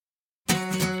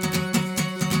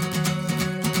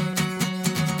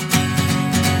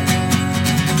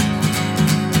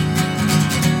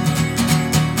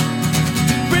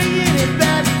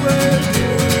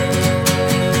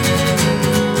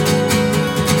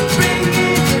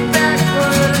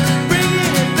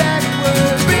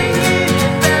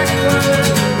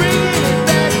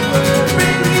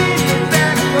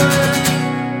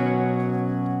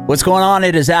What's going on?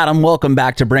 It is Adam. Welcome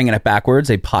back to Bringing It Backwards,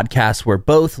 a podcast where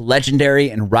both legendary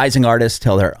and rising artists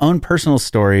tell their own personal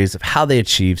stories of how they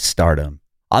achieved stardom.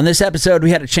 On this episode,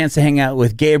 we had a chance to hang out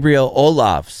with Gabriel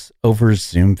Olafs over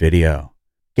Zoom video.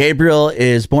 Gabriel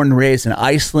is born and raised in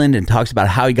Iceland and talks about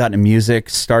how he got into music,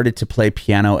 started to play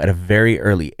piano at a very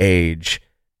early age.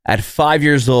 At 5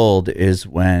 years old is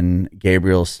when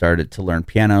Gabriel started to learn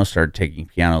piano, started taking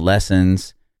piano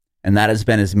lessons, and that has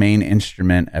been his main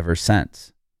instrument ever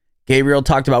since. Gabriel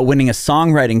talked about winning a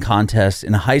songwriting contest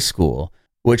in high school,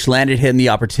 which landed him the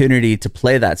opportunity to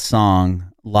play that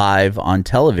song live on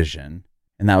television.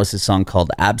 And that was his song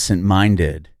called Absent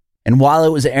Minded. And while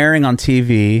it was airing on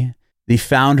TV, the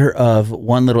founder of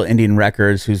One Little Indian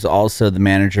Records, who's also the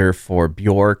manager for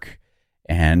Bjork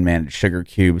and managed Sugar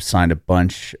Cube, signed a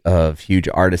bunch of huge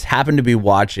artists, happened to be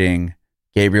watching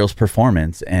Gabriel's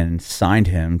performance and signed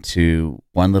him to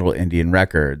One Little Indian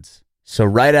Records. So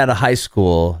right out of high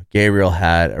school, Gabriel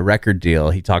had a record deal.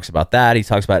 He talks about that. He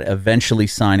talks about eventually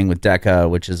signing with Decca,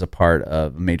 which is a part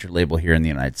of a major label here in the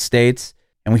United States.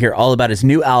 And we hear all about his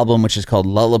new album, which is called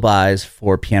Lullabies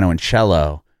for Piano and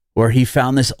Cello, where he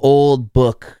found this old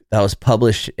book that was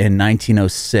published in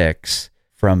 1906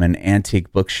 from an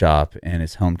antique bookshop in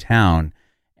his hometown.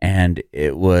 And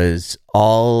it was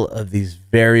all of these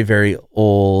very, very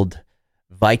old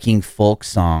Viking folk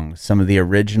songs, some of the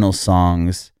original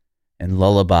songs and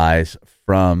lullabies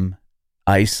from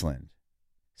Iceland.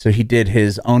 So he did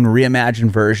his own reimagined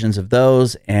versions of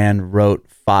those and wrote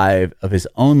 5 of his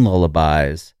own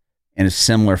lullabies in a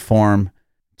similar form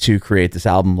to create this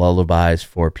album, Lullabies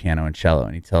for Piano and Cello.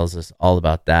 And he tells us all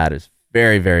about that. It's a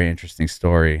very, very interesting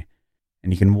story.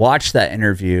 And you can watch that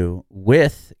interview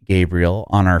with Gabriel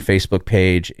on our Facebook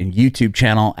page and YouTube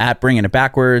channel at Bringing It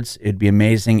Backwards. It'd be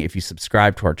amazing if you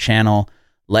subscribe to our channel.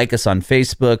 Like us on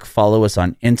Facebook, follow us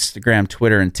on Instagram,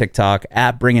 Twitter, and TikTok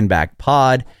at Bringing Back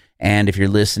Pod. And if you're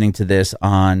listening to this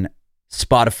on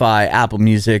Spotify, Apple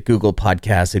Music, Google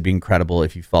Podcasts, it'd be incredible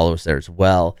if you follow us there as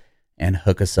well and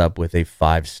hook us up with a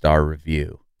 5-star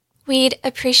review. We'd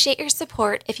appreciate your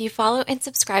support if you follow and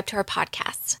subscribe to our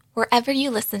podcast, wherever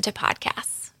you listen to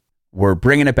podcasts. We're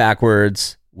Bringing It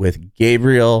Backwards with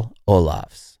Gabriel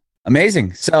Olafs.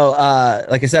 Amazing. So,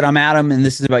 like I said, I'm Adam, and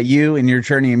this is about you and your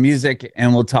journey in music,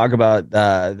 and we'll talk about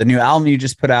the new album you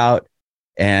just put out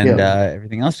and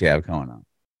everything else you have going on.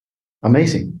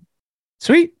 Amazing.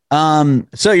 Sweet.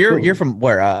 So you're from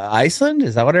where? Iceland?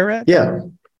 Is that what I read? Yeah.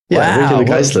 Wow. Reykjavik,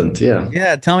 Iceland. Yeah.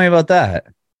 Yeah. Tell me about that.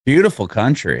 Beautiful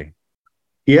country.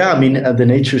 Yeah, I mean, the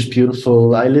nature is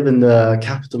beautiful. I live in the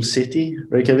capital city,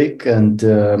 Reykjavik, and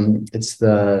it's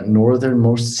the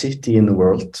northernmost city in the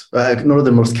world.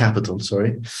 Northernmost capital,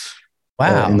 sorry.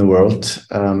 Wow. In the world.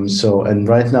 And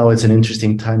right now it's an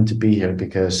interesting time to be here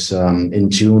because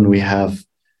in June we have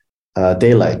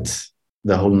daylight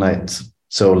the whole night.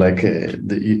 So like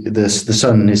the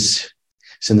sun is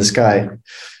in the sky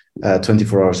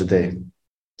 24 hours a day.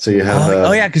 So you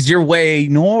have yeah, because you're way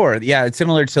north. Yeah, it's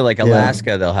similar to like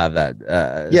Alaska. They'll have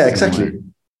that. Yeah, exactly.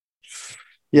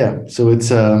 Yeah, so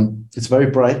it's very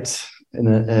bright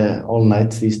all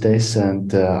night these days,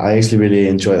 and I actually really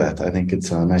enjoy that. I think it's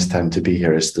a nice time to be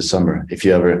here. It's the summer. If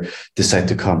you ever decide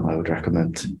to come, I would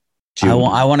recommend June.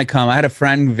 I want to come. I had a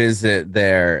friend visit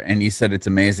there, and he said it's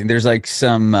amazing. There's like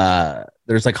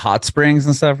there's like hot springs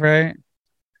and stuff, right?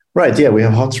 Right. Yeah, we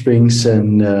have hot springs,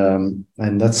 and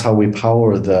that's how we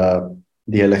power the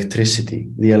electricity.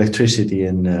 The electricity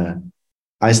in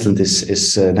Iceland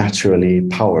is naturally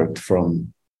powered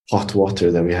from hot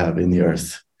water that we have in the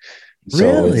earth. So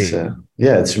really?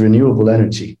 It's renewable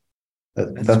energy.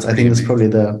 That's I think that's probably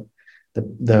the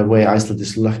way Iceland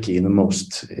is lucky the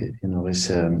most.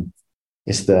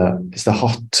 Is the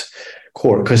hot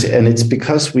core and it's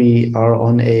because we are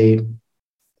on a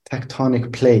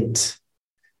tectonic plate.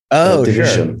 Division,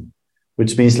 sure.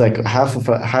 Which means like half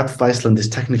of Iceland is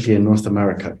technically in North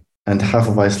America and half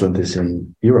of Iceland is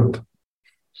in Europe.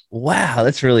 Wow,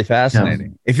 that's really fascinating.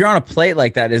 Yeah. If you're on a plate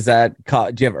like that, do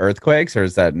you have earthquakes or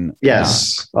is that?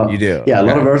 Yes, you do. Yeah,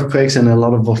 okay. A lot of earthquakes and a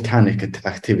lot of volcanic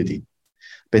activity,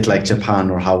 a bit like Japan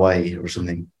or Hawaii or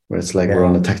something, where it's like we're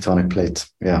on a tectonic plate.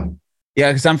 Yeah. Yeah,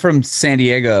 because I'm from San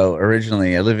Diego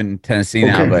originally. I live in Tennessee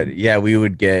now, but yeah, we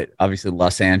would get obviously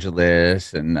Los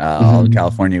Angeles and all of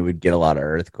California would get a lot of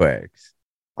earthquakes.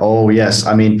 Oh yes,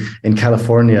 I mean in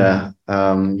California,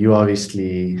 you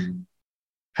obviously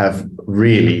have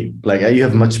really you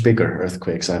have much bigger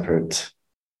earthquakes. I've heard.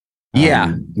 Yeah,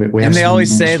 and they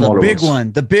always say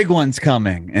the big one's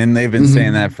coming, and they've been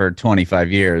saying that for 25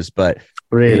 years. But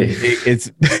really, it's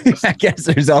I guess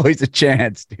there's always a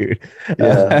chance, dude.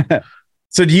 Yeah.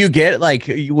 So do you get like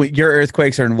your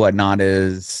earthquakes are what, not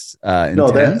as No,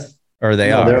 intense, or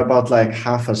they are? they're about like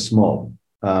half as small.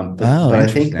 But I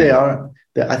think interesting.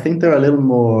 I think they're a little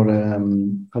more.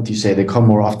 How do you say? They come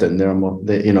more often. They're more.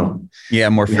 Yeah,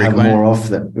 more We have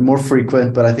frequent. more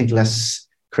frequent, but I think less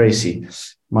crazy.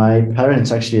 My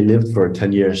parents actually lived for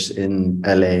 10 years in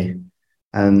LA,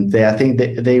 and I think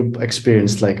they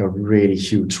experienced like a really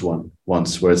huge one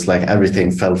once, where it's like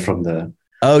everything fell from the.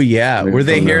 Oh yeah, were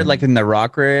they from here the like in the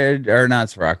Rockridge or not?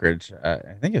 It's Rockridge.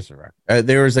 I think it's a Rock.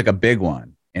 There was like a big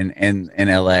one in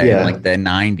LA in yeah, like the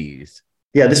 90s.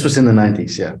 yeah. This was in the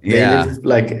 90s. Yeah, Yeah.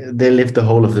 they lived the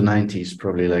whole of the 90s,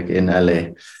 probably like in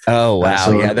LA. Oh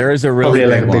wow. Yeah, So there is a really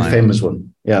probably like big a big one. famous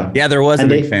one. Yeah, Yeah, there was a and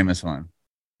big famous one.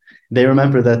 they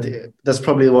remember that. That's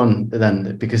probably the one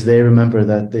then, because they remember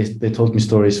that they told me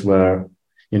stories where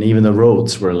even the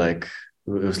roads were like,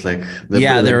 it was like They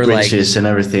the were like bridges and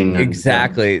everything.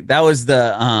 exactly. That was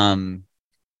the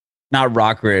not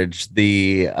Rockridge.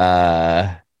 The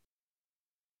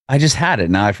I just had it.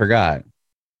 Now I forgot.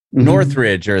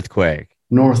 Northridge earthquake.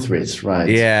 Northridge, right?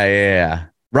 Yeah.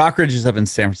 Rockridge is up in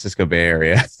San Francisco Bay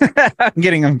Area. I'm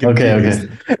getting them confused.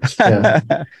 Okay.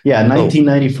 Yeah.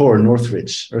 1994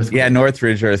 Northridge earthquake. Yeah,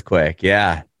 Northridge earthquake.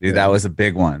 Yeah, dude, that was a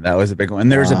big one. That was a big one.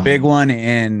 And there's a big one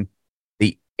in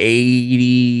the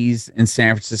 80s in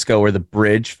San Francisco where the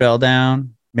bridge fell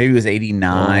down. Maybe it was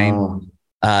 89. Wow.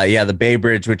 Yeah, the Bay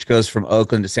Bridge, which goes from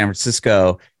Oakland to San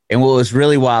Francisco. And what was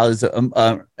really wild is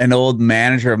an old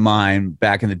manager of mine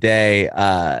back in the day.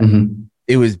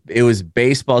 It was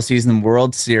baseball season,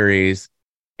 World Series,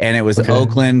 and it was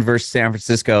Oakland versus San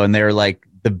Francisco, and they were like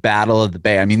the battle of the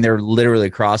Bay. I mean, they're literally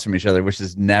across from each other, which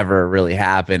has never really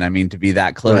happened. I mean, to be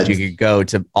that close, you could go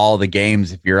to all the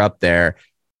games if you're up there.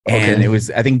 And it was,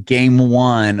 I think, game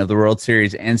 1 of the World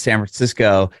Series in San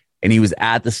Francisco. And he was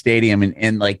at the stadium,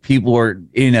 and like people were,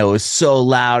 it was so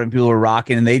loud and people were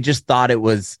rocking, and they just thought it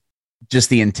was just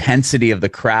the intensity of the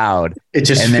crowd. It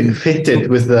just fitted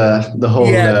with the whole.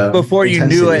 Before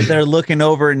intensity. You knew it, they're looking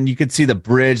over and you could see the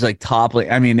bridge like toppling.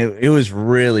 I mean, it was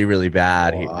really, really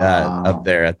bad up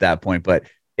there at that point. But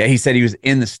yeah, he said he was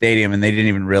in the stadium and they didn't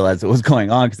even realize what was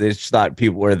going on because they just thought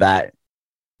people were that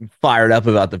fired up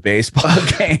about the baseball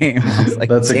game. I was like,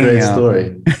 that's a great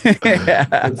story.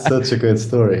 It's such a good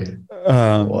story.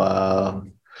 Wow.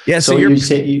 Yeah. So you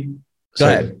say go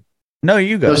ahead. No,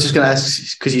 you go. I was just going to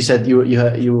ask because you said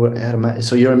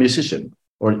so you're a musician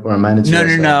or a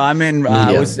manager. No. I'm in.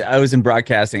 I was in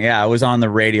broadcasting. Yeah, I was on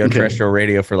the radio, terrestrial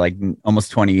radio, for like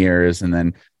almost 20 years, and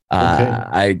then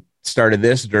I started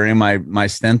this during my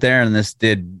stint there, and this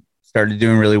started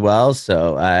doing really well.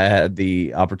 So I had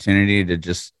the opportunity to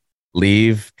just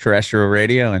leave terrestrial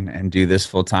radio and do this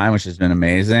full time, which has been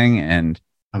amazing. And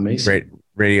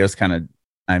radio's kind of,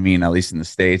 I mean, at least in the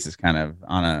States, is kind of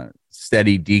on a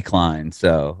steady decline.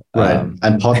 So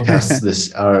and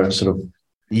podcasts are sort of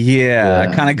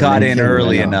I kind of got in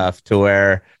early enough to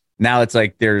where now it's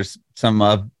like there's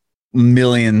some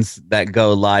millions that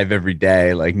go live every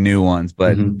day, like new ones,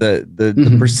 but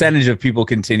the percentage of people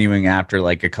continuing after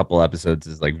like a couple episodes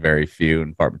is like very few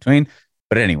and far between.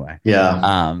 But anyway,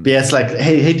 it's like,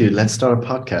 hey, dude, let's start a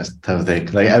podcast type of thing.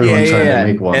 Like everyone's trying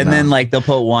to make one, and then like they'll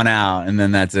put one out, and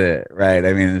then that's it, right?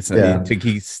 I mean, it's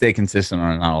to stay consistent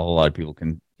on. Not a whole lot of people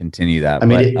can continue that. I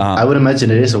mean, I would imagine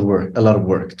it is a lot of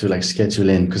work to like schedule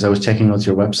in, because I was checking out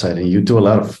your website, and you do a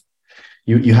lot of,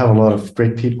 you have a lot of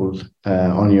great people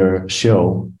on your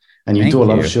show, and you do a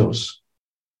lot of shows.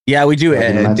 Yeah, we do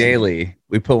it daily.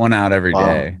 We put one out every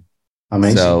day.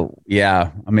 Amazing. So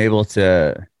yeah, I'm able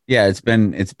to. Yeah, it's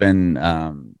been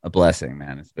a blessing,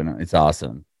 man. It's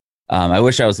awesome. I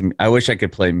wish I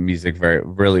could play music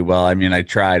really well. I mean, I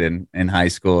tried in high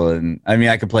school, and I mean,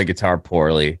 I could play guitar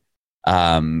poorly.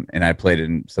 And I played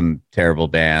in some terrible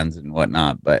bands and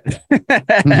whatnot, but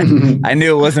I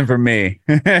knew it wasn't for me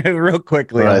real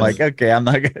quickly. Right. I'm like, okay, I'm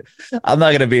not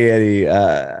gonna be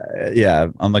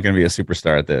I'm not gonna be a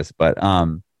superstar at this, but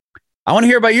I want to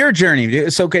hear about your journey.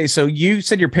 It's okay. So you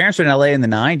said your parents were in LA in the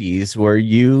 90s. Were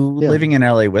you living in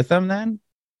LA with them then?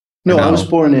 No, I was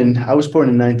born in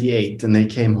 98, and they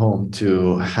came home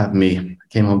to have me.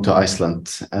 Came home to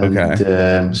Iceland,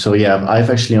 and so I've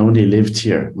actually only lived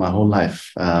here my whole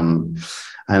life, and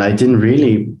I didn't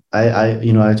really. I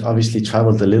obviously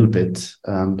traveled a little bit,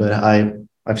 but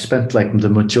I've spent like the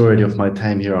majority of my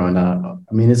time here on. I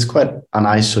mean, it's quite an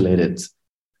isolated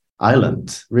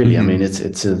island, really. I mean,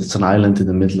 it's an island in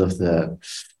the middle of the,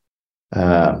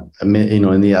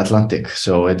 in the Atlantic.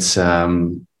 So it's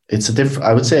a different.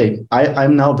 I would say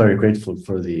I'm now very grateful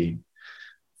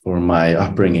for my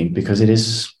upbringing, because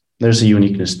there's a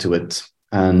uniqueness to it.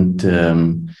 and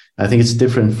I think it's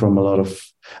different from I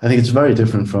think it's very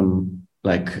different from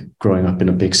like growing up in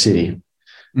a big city.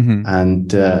 Mm-hmm.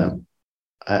 And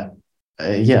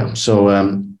yeah, so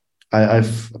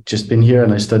I've just been here,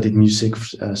 and I studied music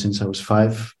since I was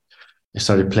 5. I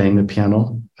started playing the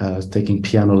piano, taking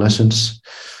piano lessons,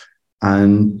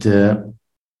 and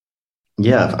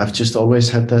yeah, I've just always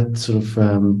had that sort of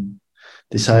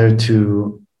desire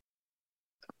to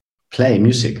play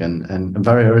music, and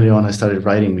very early on I started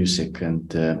writing music, and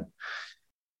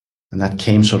that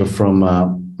came sort of from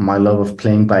my love of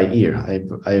playing by ear.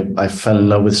 I fell in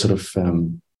love with sort of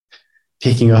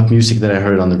picking up music that I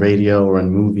heard on the radio or in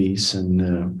movies,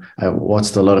 and I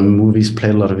watched a lot of movies,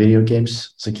 played a lot of video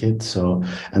games as a kid. So,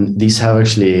 and these have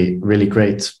actually really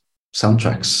great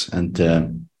soundtracks, and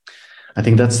I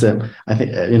think I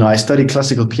think I studied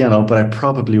classical piano, but I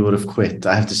probably would have quit.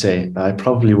 I have to say, I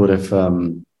probably would have.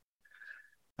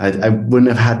 I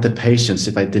wouldn't have had the patience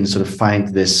if I didn't sort of find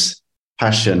this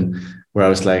passion where I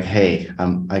was like, hey,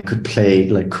 I could play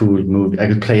like cool movie. I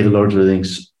could play the Lord of the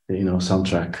Rings,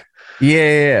 soundtrack.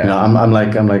 Yeah. I'm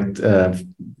like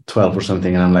 12 or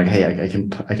something, and I'm like, hey, I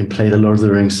can play the Lord of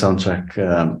the Rings soundtrack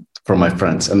for my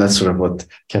friends, and that's sort of what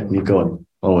kept me going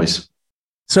always.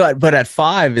 So, but at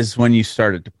 5 is when you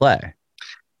started to play.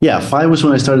 Yeah, 5 was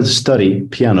when I started to study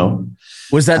piano.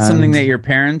 Was that something that your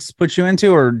parents put you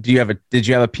into, or did you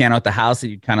have a piano at the house that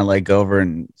you kind of like go over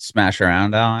and smash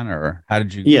around on, or how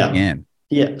did you begin?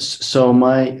 Yeah. So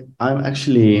I'm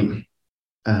actually,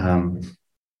 I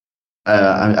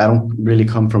don't really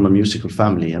come from a musical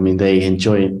family. I mean, they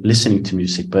enjoy listening to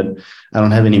music, but I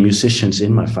don't have any musicians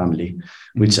in my family,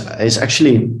 which is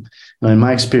actually, in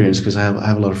my experience, because I have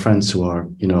a lot of friends who are,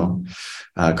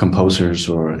 composers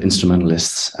or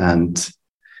instrumentalists, and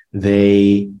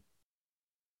they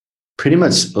pretty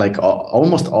much like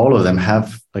almost all of them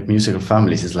have like musical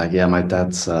families. It's like, yeah, my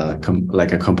dad's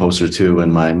like a composer too,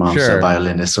 and my mom's a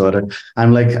violinist. So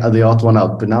I'm like the odd one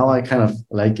out, but now I kind of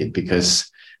like it because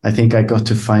I think I got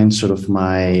to find sort of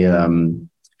my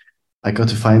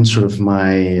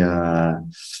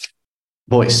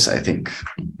voice, I think,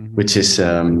 which is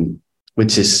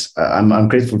I'm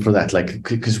grateful for that. Like,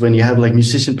 because when you have like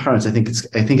musician parents, I think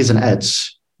it's an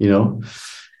edge,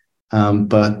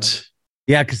 but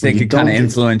yeah, because they could kind of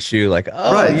influence you, like,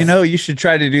 oh, right, you should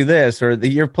try to do this, or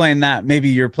you're playing that. Maybe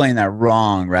you're playing that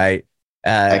wrong, right?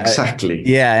 Exactly.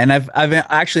 Yeah, and I've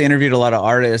actually interviewed a lot of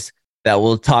artists that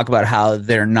will talk about how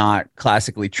they're not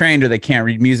classically trained, or they can't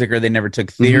read music, or they never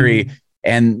took theory.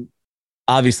 And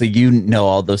obviously,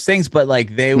 all those things, but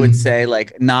like they would say,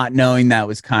 like not knowing that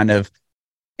was kind of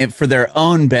for their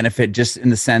own benefit, just in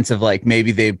the sense of like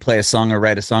maybe they play a song or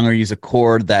write a song or use a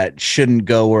chord that shouldn't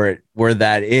go where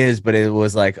that is, but it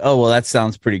was like, oh well, that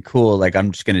sounds pretty cool, like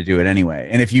I'm just going to do it anyway.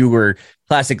 And if you were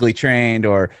classically trained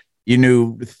or you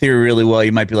knew theory really well,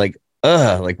 you might be like,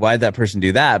 like why'd that person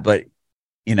do that? But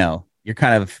you're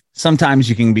kind of, sometimes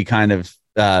you can be kind of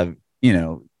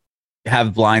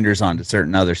have blinders on to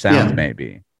certain other sounds,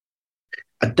 maybe.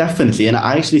 Definitely. And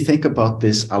I actually think about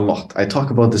this a lot. I talk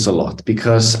about this a lot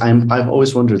because I've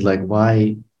always wondered like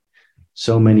why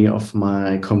so many of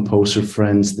my composer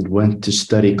friends that went to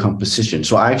study composition.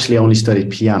 So I actually only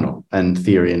studied piano and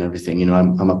theory and everything.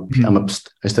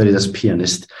 I studied as a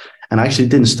pianist, and I actually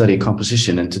didn't study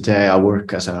composition. And today I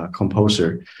work as a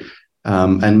composer.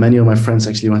 And many of my friends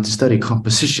actually went to study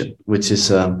composition, which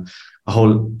is a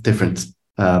whole different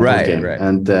game. Right.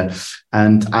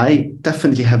 And I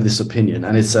definitely have this opinion,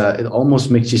 and it almost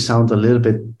makes you sound a little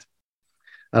bit,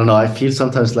 I don't know, I feel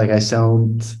sometimes like I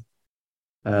sound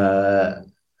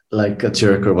like a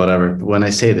jerk or whatever when I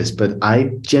say this, but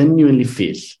I genuinely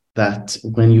feel that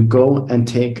when you go and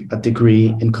take a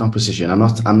degree in composition, I'm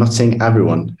not saying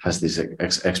everyone has this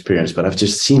experience, but I've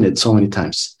just seen it so many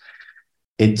times.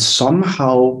 It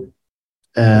somehow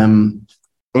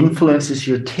influences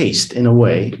your taste in a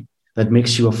way that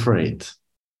makes you afraid.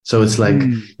 So it's like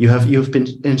you've been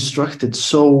instructed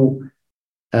so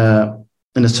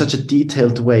in such a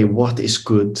detailed way what is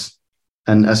good,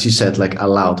 and as you said, like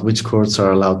allowed, which chords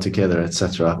are allowed together,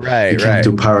 etc. Right. You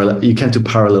can't do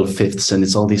parallel fifths, and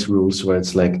it's all these rules where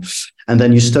it's like, and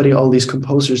then you study all these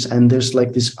composers, and there's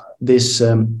like these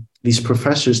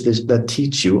professors that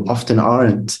teach you often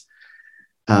aren't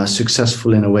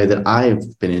successful in a way that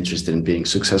I've been interested in being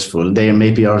successful. They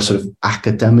maybe are sort of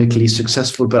academically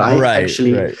successful, but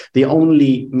the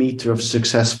only meter of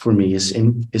success for me is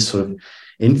sort of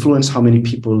influence how many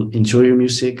people enjoy your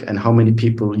music and how many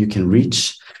people you can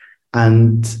reach.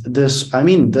 And this, I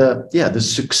mean, the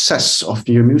success of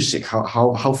your music,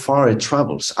 how far it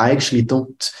travels. I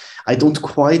don't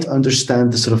quite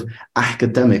understand the sort of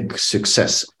academic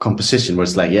success composition where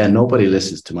it's like, yeah, nobody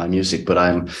listens to my music, but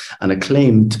I'm an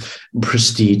acclaimed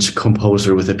prestige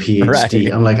composer with a PhD.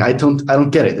 Right. I'm like, I don't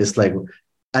get it. It's like,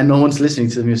 and no one's listening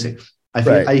to the music.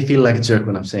 I feel like a jerk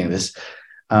when I'm saying this.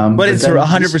 But it's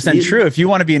 100% true. If you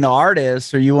want to be an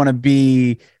artist or you want to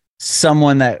be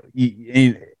someone that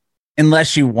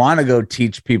unless you want to go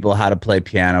teach people how to play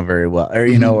piano very well, or,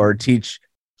 or teach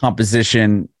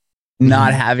composition,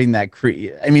 not having that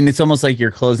I mean, it's almost like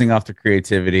you're closing off the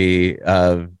creativity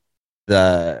of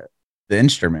the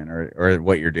instrument or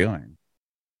what you're doing.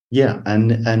 Yeah.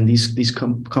 And these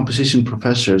composition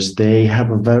professors, they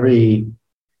have a very,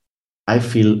 I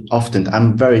feel often,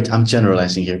 I'm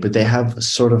generalizing here, but they have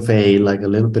sort of a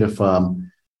little bit of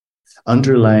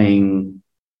underlying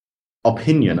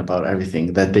opinion about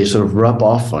everything that they sort of rub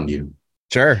off on you.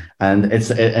 Sure. And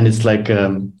it's like,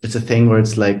 it's a thing where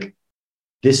it's like,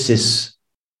 this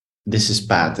is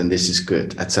bad and this is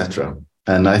good, etc.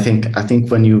 And I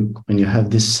think when you have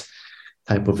this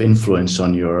type of influence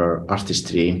on your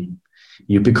artistry,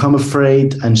 you become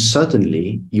afraid, and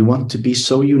suddenly you want to be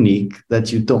so unique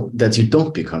that you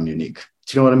don't become unique.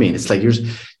 Do you know what I mean? It's like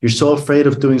you're so afraid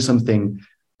of doing something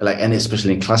like, and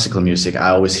especially in classical music, I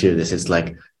always hear this. It's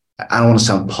like, I don't want to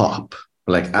sound pop.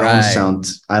 Like I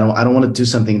don't want to do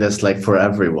something that's like for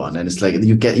everyone. And it's like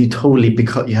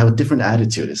because you have a different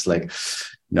attitude. It's like,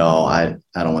 no, I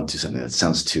don't want to do something that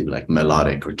sounds too like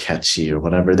melodic or catchy or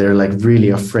whatever. They're like really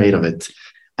afraid of it.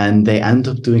 And they end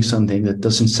up doing something that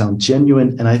doesn't sound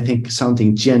genuine. And I think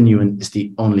sounding genuine is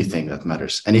the only thing that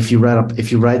matters. And if you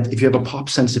have a pop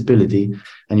sensibility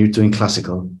and you're doing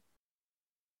classical,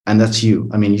 and that's you,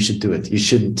 I mean, you should do it. You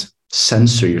shouldn't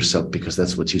censor yourself because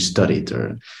that's what you studied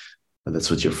or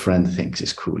that's what your friend thinks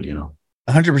is cool,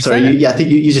 100%. Sorry, I think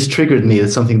you just triggered me.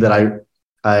 It's something that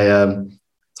I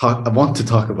want to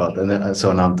talk about, and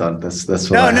so now I'm done. That's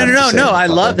what. No. I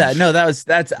love that. No, that's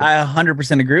I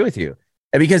 100% agree with you,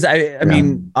 because I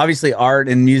mean, obviously, art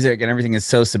and music and everything is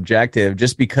so subjective.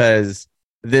 Just because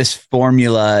this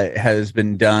formula has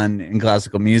been done in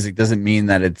classical music doesn't mean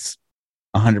that it's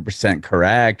 100%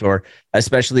 correct, or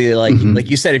especially like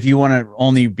you said, if you want to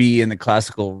only be in the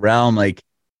classical realm, like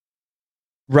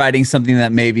writing something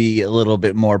that may be a little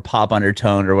bit more pop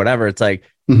undertone or whatever, it's like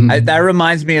that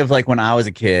reminds me of like when I was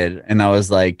a kid and I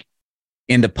was like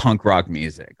into punk rock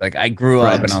music. Like I grew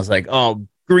up and I was like, oh,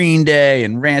 Green Day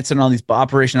and Rancid and all these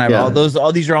Operation Ivy,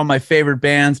 all these are all my favorite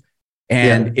bands.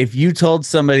 And if you told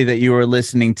somebody that you were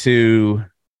listening to,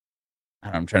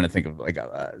 I'm trying to think of like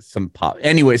some pop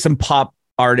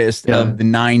artist of the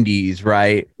 90s,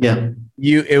 right?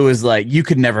 It was like you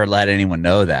could never let anyone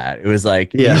know that. It was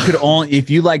like you could only, if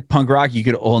you like punk rock, you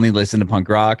could only listen to punk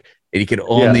rock, and you could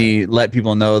only let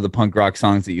people know the punk rock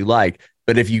songs that you like.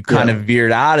 But if you kind of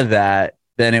veered out of that,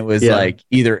 then it was like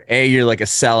either A, you're like a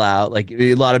sellout, like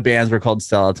a lot of bands were called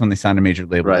sellouts when they signed to major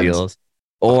label deals,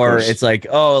 or it's like,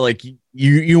 oh, like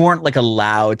you weren't like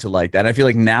allowed to like that. And I feel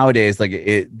like nowadays, like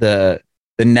the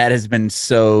net has been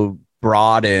so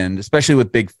broadened, especially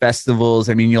with big festivals.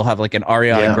 I mean, you'll have like an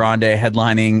Ariana Grande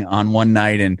headlining on one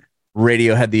night and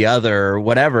Radiohead the other, or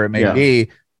whatever it may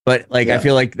be. But like, I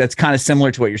feel like that's kind of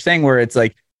similar to what you're saying, where it's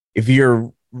like, if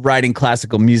you're writing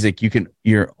classical music,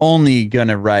 you're only going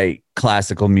to write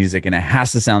classical music and it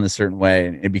has to sound a certain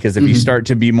way. Because if you start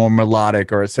to be more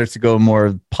melodic or it starts to go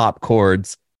more pop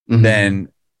chords, then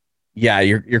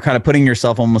you're kind of putting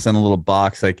yourself almost in a little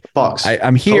box. Like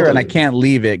I'm here and I can't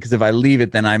leave it, because if I leave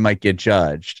it, then I might get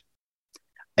judged.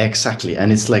 Exactly.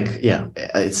 And it's like,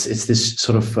 it's this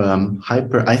sort of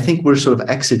hyper, I think we're sort of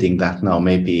exiting that now,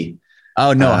 maybe.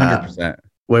 Oh no, 100%.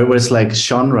 Where it's like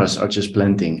genres are just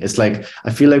blending. It's like,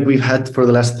 I feel like we've had for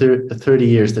the last 30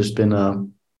 years, there's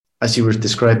been as you were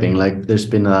describing, like there's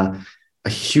been a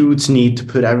huge need to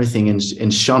put everything in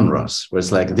genres, where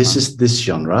it's like, this is this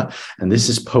genre and this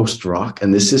is post rock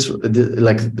and this is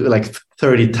like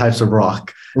 30 types of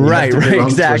rock. Right,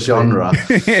 exactly. Genre.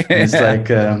 It's like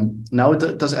now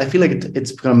it does. I feel like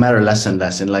it's going to matter less and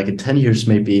less. And like in 10 years,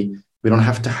 maybe we don't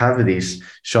have to have these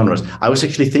genres. I was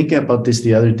actually thinking about this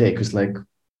the other day, because like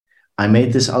I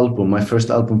made this album, my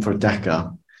first album for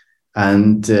Decca,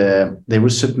 and they were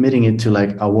submitting it to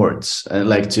like awards,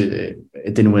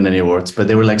 it didn't win any awards, but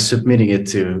they were like submitting it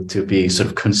to be sort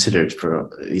of considered for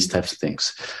these types of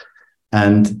things.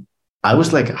 And I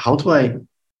was like, how do I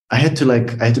had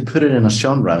to put it in a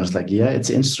genre. I was like, it's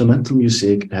instrumental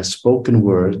music, it has spoken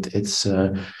word, it's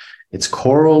it's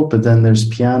choral, but then there's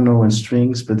piano and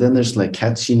strings, but then there's like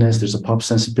catchiness, there's a pop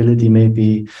sensibility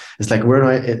maybe. It's like, where do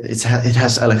it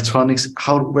has electronics.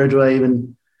 Where do I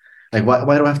even, like,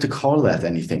 why do I have to call that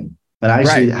anything? And I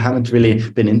actually haven't really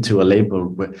been into a label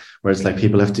where it's like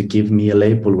people have to give me a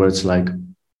label where it's like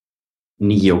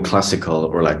neoclassical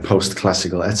or like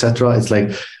post-classical, etc. It's like,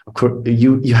 of course,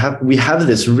 we have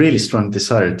this really strong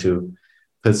desire to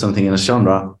put something in a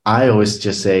genre. I always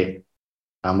just say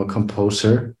I'm a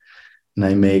composer and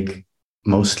I make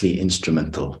mostly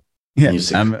instrumental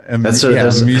music. That's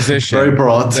a musician. Very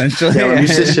broad. Yeah, I'm a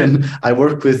musician. I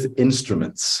work with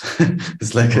instruments.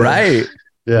 It's like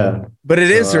yeah. But it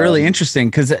is really interesting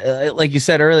because, like you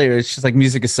said earlier, it's just like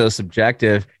music is so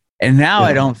subjective. And now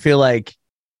I don't feel like,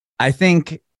 I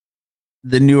think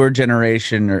the newer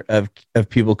generation of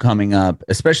people coming up,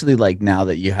 especially like now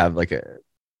that you have like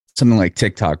something like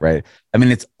TikTok, right? I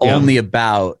mean, it's only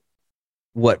about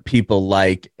what people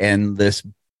like, and this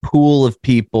pool of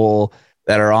people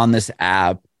that are on this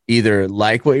app either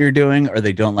like what you're doing or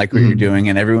they don't like what you're doing.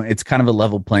 And it's kind of a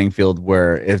level playing field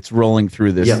where it's rolling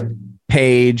through this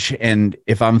page. And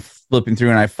if I'm flipping through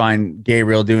and I find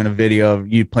Gabriel doing a video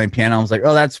of you playing piano, I was like,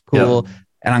 oh, that's cool.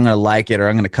 And I'm going to like it, or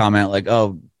I'm going to comment like,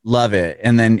 oh, love it.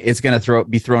 And then it's going to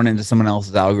be thrown into someone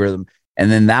else's algorithm.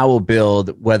 And then that will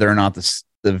build whether or not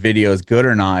the video is good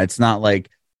or not. It's not like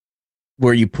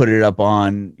where you put it up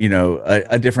on,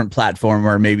 a different platform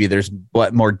where maybe there's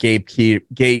more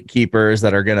gatekeepers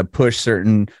that are going to push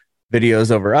certain videos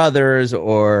over others,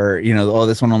 or, oh,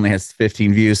 this one only has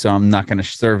 15 views, so I'm not going to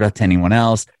serve that to anyone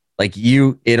else. Like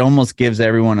it almost gives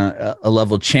everyone a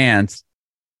level chance.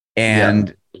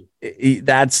 And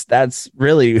that's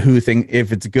really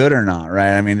if it's good or not,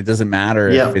 right? I mean, it doesn't matter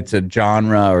if it's a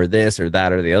genre or this or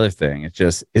that or the other thing. It's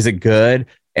just, is it good?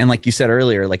 And like you said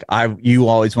earlier, like you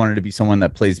always wanted to be someone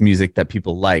that plays music that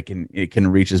people like and it can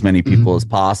reach as many people as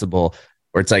possible.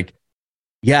 Where it's like,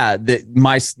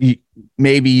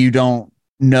 maybe you don't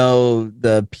know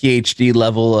the PhD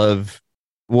level of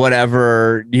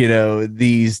whatever,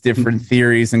 these different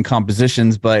theories and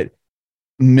compositions, but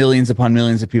millions upon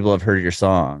millions of people have heard your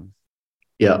song.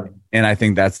 Yeah. And I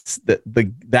think that's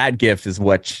that gift is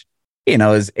what,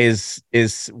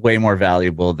 is way more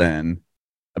valuable than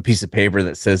a piece of paper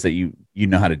that says that you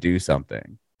know how to do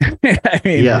something. I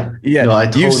mean, no, I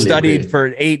totally you studied agree.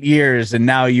 for 8 years and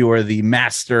now you are the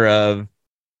master of,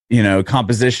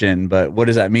 composition. But what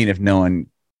does that mean if no one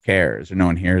cares or no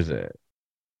one hears it?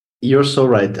 You're so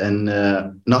right. And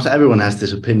not everyone has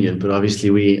this opinion, but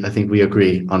obviously I think we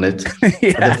agree on it.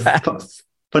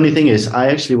 Funny thing is, I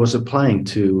actually was applying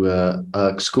to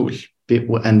a school,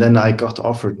 and then I got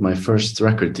offered my first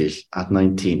record deal at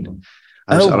 19.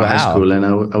 I was out of high school, and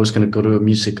I was going to go to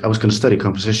I was going to study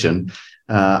composition,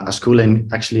 a school in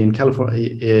California,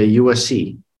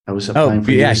 USC. I was applying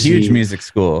for USC, huge music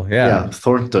school. Yeah,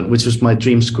 Thornton, which was my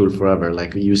dream school forever,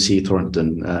 like UC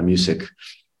Thornton music.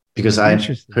 Because I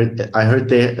heard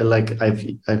they like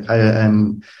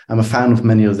I'm a fan of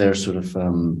many of their sort of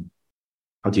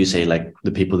how do you say, like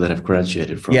the people that have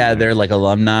graduated from they're like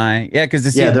alumni,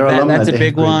 because they're alumni. That's a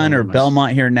big one, or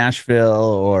Belmont here in Nashville,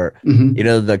 or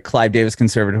the Clive Davis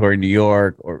Conservatory in New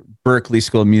York, or Berklee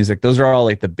School of Music. Those are all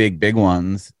like the big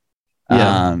ones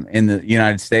in the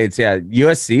United States.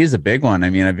 USC is a big one. I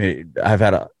mean, I've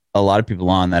had a lot of people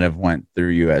on that have went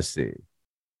through USC.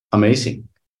 Amazing.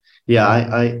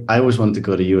 I always wanted to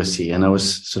go to USC, and I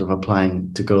was sort of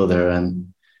applying to go there,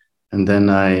 and then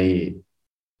I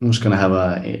was going to have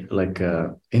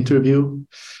a interview,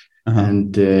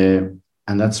 and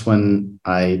that's when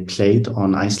I played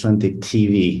on Icelandic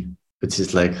TV, which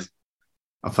is like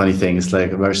a funny thing. It's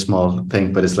like a very small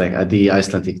thing, but it's like the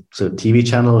Icelandic sort of TV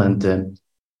channel, and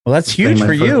well, that's huge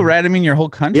for you, right? I mean, your whole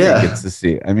country gets to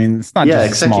see. I mean, it's not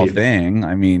just a small thing.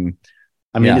 I mean,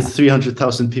 it's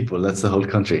 300,000 people. That's the whole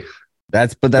country.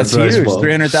 That's huge.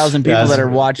 300,000 people that are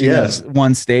watching this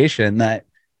one station that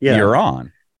you're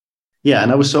on. Yeah,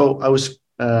 and I was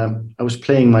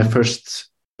playing my first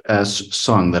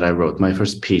song that I wrote, my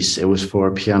first piece. It was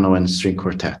for piano and string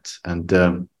quartet, and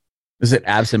is it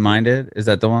Absent Minded? Is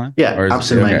that the one? Yeah,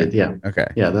 Absent Minded. Okay. Yeah, okay,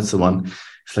 yeah, that's the one.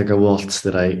 It's like a waltz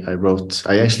that I wrote.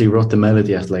 I actually wrote the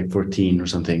melody at like 14 or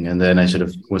something, and then I sort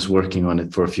of was working on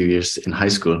it for a few years in high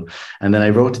school, and then I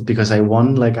wrote it because I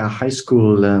won like a high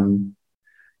school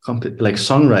like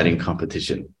songwriting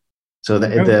competition. So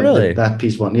that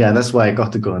piece won. Yeah, that's why I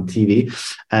got to go on TV.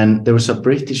 And there was a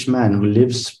British man who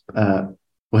lives,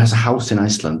 who has a house in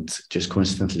Iceland, just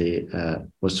coincidentally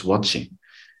was watching,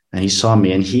 and he saw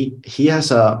me, and he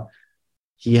had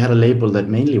a label that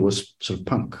mainly was sort of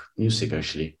punk music,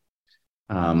 actually.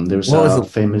 There was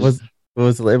what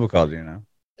was the label called? Do you know?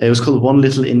 It was called One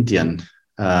Little Indian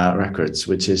Records,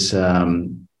 which is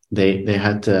they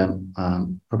had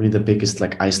probably the biggest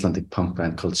like Icelandic punk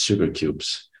band called Sugar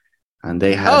Cubes, and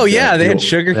they had they had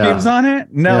Sugar Cubes on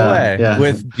it. No way. yeah.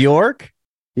 With Bjork.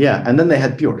 Yeah, and then they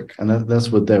had Bjork, and that's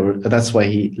what they were. That's why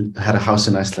he had a house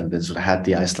in Iceland and sort of had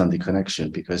the Icelandic connection,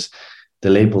 because the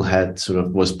label had sort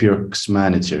of was Bjork's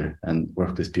manager and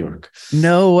worked with Bjork.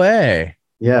 No way.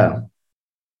 Yeah,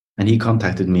 and he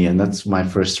contacted me, and that's my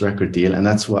first record deal, and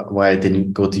that's why I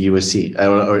didn't go to USC.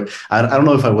 Or I don't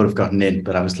know if I would have gotten in,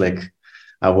 but I was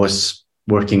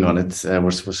working on it. I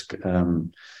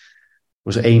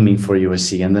was aiming for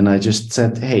USC, and then I just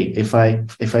said, "Hey, if I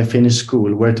finish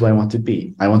school, where do I want to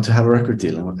be? I want to have a record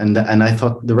deal." And I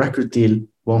thought the record deal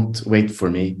won't wait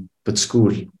for me, but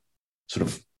school sort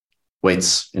of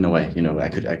waits in a way. You know, I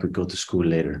could go to school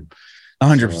later.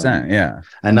 100%, yeah.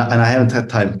 And I haven't had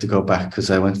time to go back, because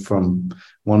I went from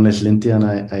One Little India, and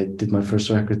I did my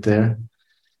first record there,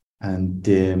 and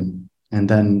then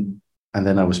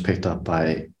I was picked up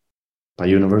by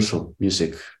Universal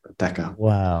Music, Decca.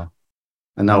 Wow.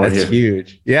 And now That's we're here.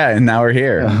 Huge. Yeah, and now we're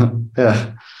here.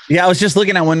 Yeah, I was just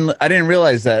looking at one. I didn't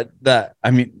realize that.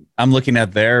 I mean, I'm looking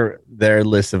at their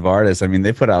list of artists. I mean,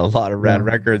 they put out a lot of rad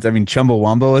records. I mean,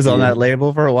 Chumbawamba was on that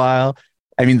label for a while.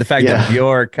 I mean, the fact that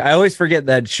Bjork, I always forget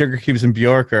that Sugar Cubes and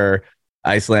Bjork are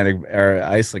Icelandic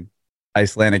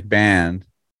band.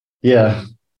 Yeah,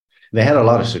 they had a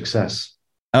lot of success.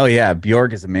 Oh yeah,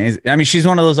 Bjork is amazing. I mean, she's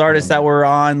one of those artists that were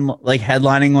on like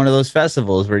headlining one of those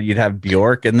festivals where you'd have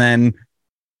Bjork and then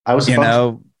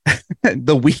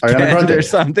the Weekend or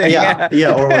something.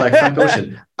 Yeah, or like Frank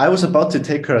Ocean. I was about to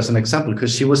take her as an example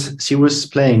because she was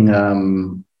playing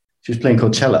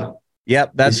Coachella.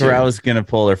 Yep, that's where I was gonna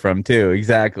pull her from too.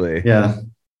 Exactly. Yeah.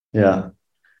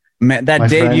 Man, that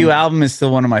debut album is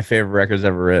still one of my favorite records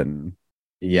ever written.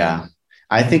 Yeah,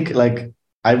 I think like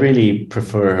I really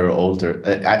prefer her older.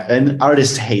 And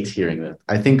artists hate hearing that.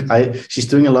 I think she's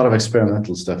doing a lot of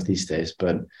experimental stuff these days,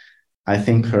 but I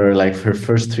think her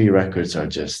first 3 records are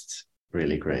just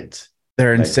really great.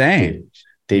 They're insane.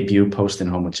 Debut, Post,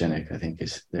 and Homogenic, I think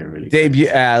they're really debut.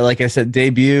 Like I said,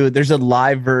 debut. There's a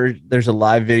live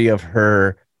video of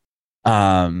her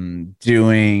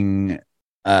doing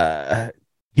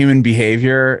Human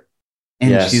Behavior,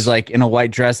 and she's like in a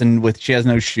white dress and she has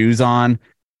no shoes on.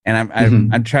 And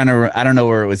I'm trying to, I don't know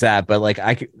where it was at, but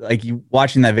like you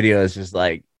watching that video is just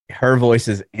like her voice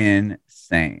is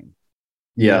insane.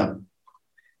 Yeah.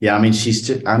 I mean, she's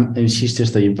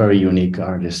just a very unique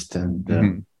artist,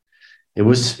 and it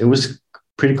was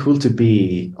pretty cool to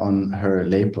be on her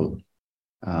label.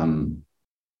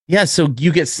 Yeah. So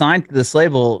you get signed to this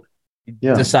label,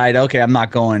 decide, okay, I'm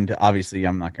not going to go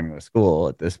to school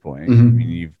at this point. I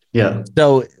mean,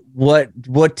 So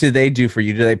what do they do for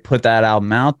you? Do they put that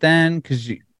album out then?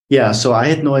 So I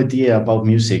had no idea about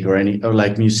music or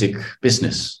like music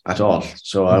business at all.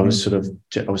 So I was I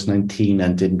was 19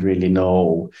 and didn't really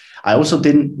know. I also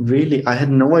I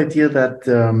had no idea that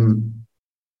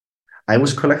I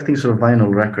was collecting sort of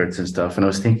vinyl records and stuff, and I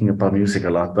was thinking about music a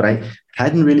lot, but I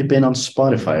hadn't really been on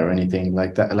Spotify or anything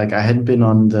like that. Like I hadn't been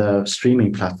on the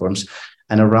streaming platforms.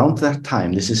 And around that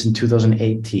time, this is in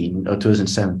 2018 or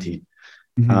 2017,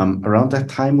 around that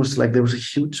time was like, there was a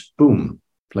huge boom,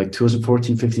 like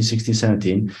 2014, 15, 16,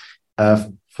 17,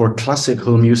 for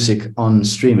classical music on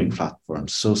streaming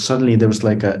platforms. So suddenly there was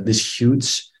like this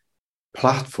huge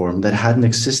platform that hadn't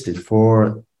existed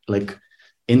for like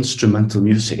instrumental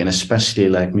music, and especially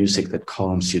like music that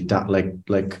calms you down,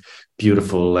 like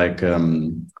beautiful, like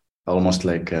almost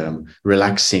like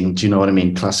relaxing. Do you know what I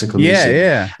mean? Classical music.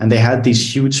 Yeah. And they had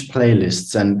these huge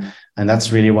playlists, and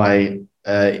that's really why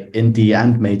indie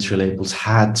and major labels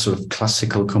had sort of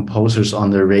classical composers on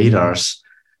their radars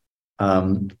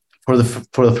for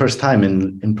the first time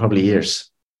in probably years.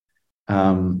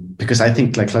 Because I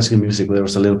think like classical music, there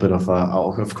was a little bit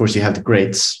of course you have the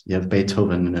greats, you have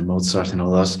Beethoven and Mozart and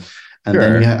all those, and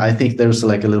then I think there was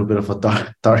like a little bit of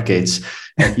a dark age.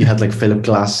 You had like Philip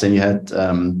Glass, and you had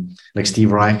like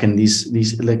Steve Reich, and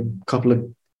these like couple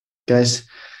of guys,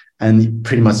 and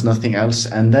pretty much nothing else.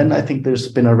 And then I think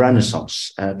there's been a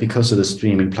renaissance because of the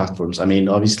streaming platforms. I mean,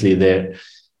 obviously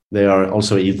they are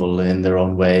also evil in their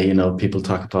own way. You know, people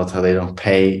talk about how they don't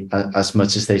pay as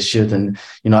much as they should. And,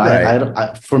 you know,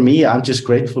 I for me, I'm just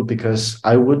grateful because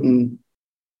I wouldn't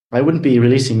be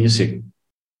releasing music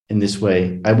in this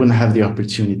way. I wouldn't have the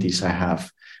opportunities I have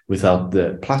without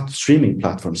the streaming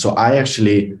platform. So I have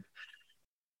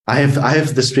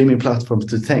the streaming platform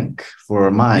to thank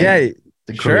for my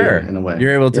career in a way.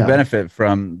 You're able to benefit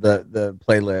from the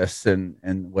playlists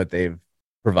and what they've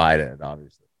provided,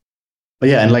 obviously. but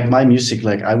yeah, and like my music,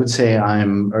 like I would say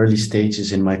I'm early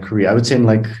stages in my career. I would say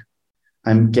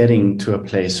I'm getting to a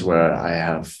place where I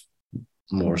have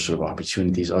more sort of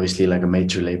opportunities. Obviously, like a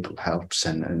major label helps,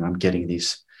 and I'm getting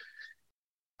these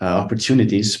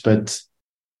opportunities. But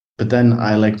then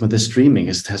I like with the streaming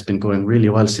has been going really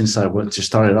well since I went to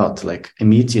start it out. Like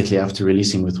immediately after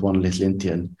releasing with One Little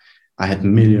Indian, I had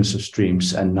millions of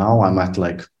streams, and now I'm at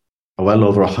like well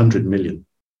over 100 million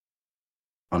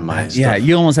on my Yeah, stuff.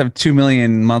 you almost have 2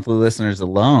 million monthly listeners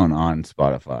alone on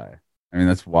Spotify. I mean,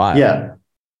 that's wild. Yeah.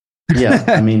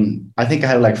 I mean, I think I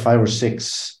have like 5 or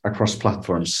 6 across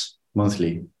platforms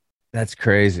monthly. That's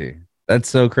crazy. That's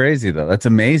so crazy, though. That's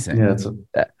amazing. Yeah, it's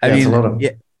a lot of.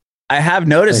 Yeah, I have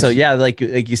noticed. Thanks. So yeah, like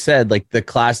you said, like the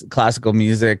classical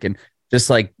music and just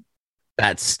like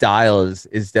that style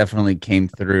is definitely came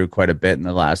through quite a bit in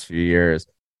the last few years.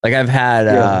 Like I've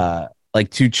had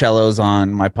like 2 cellos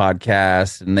on my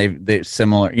podcast, and they're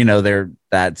similar. You know, they're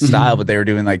that style, but they were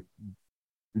doing like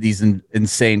these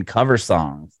insane cover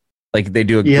songs. Like they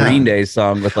do a Green Day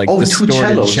song with like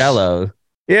distorted cello.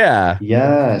 Yeah.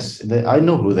 Yes, I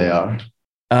know who they are.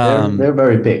 They're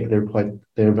very big. They're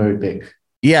very big.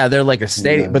 Yeah, they're like a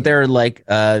stadium, but they're like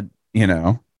you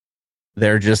know,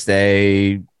 they're just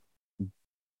a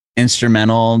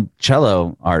instrumental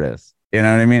cello artist. You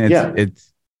know what I mean?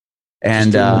 It's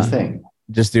and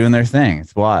just doing their thing.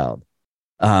 It's wild.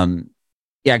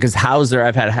 Yeah, because Hauser,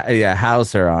 I've had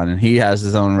Hauser on, and he has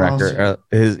his own record,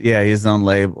 his own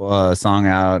label, song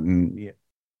out, and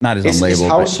not his own label. Is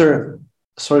Hauser,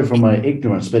 sorry for my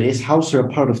ignorance, but is Hauser a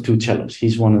part of 2 cellos?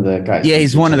 He's one of the guys. Yeah,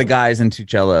 he's one of the guys in 2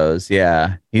 cellos.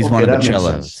 Yeah, he's one of the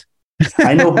cellos.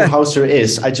 I know who Hauser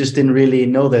is. I just didn't really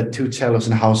know that 2 cellos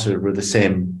and Hauser were the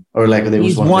same, or like they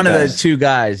was one of the 2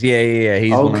 guys. Yeah.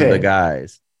 He's one of the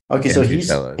guys. Okay, so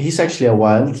he's actually a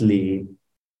wildly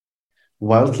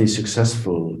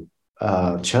successful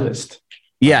cellist.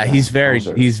 Yeah, he's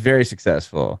very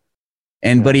successful,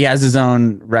 but he has his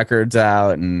own records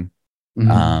out, and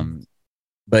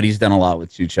but he's done a lot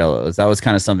with 2 cellos. That was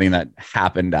kind of something that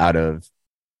happened out of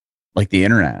like the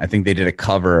internet. I think they did a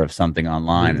cover of something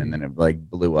online, and then it like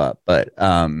blew up. But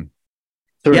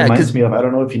so it reminds me of, I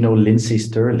don't know if you know Lindsay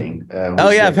Sterling.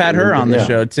 I've had her on the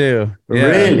show too. Yeah.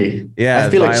 Really? Yeah,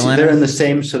 I feel like they're in the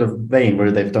same sort of vein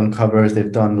where they've done covers,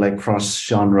 they've done like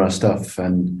cross-genre stuff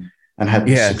and had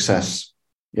success.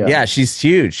 Yeah, she's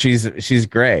huge. She's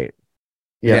great.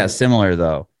 Yeah, similar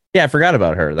though. Yeah, I forgot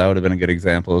about her. That would have been a good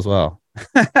example as well.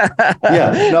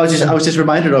 I was just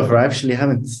reminded of her. I actually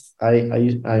haven't. I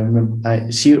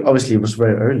remember. She obviously was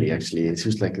very early. Actually, she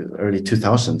was like early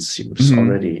 2000s. She was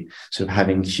already sort of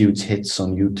having huge hits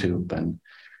on YouTube, and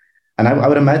I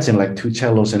would imagine like 2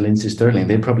 cellos and Lindsay Sterling.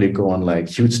 They probably go on like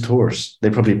huge tours. They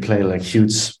probably play like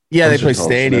huge. Yeah, they play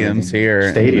stadiums here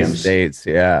in the States.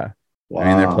 Yeah, wow. I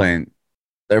mean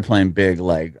they're playing big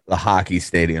like the hockey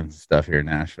stadiums and stuff here in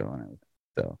Nashville and everything.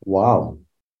 So wow.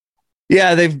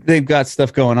 Yeah, they've got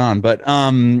stuff going on, but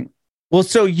well,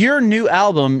 so your new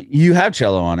album, you have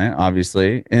cello on it,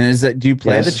 obviously, and do you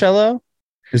play the cello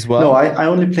as well? No, I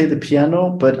only play the piano,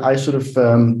 but I sort of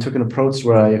took an approach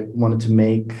where I wanted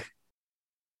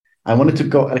to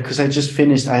go because I had just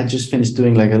finished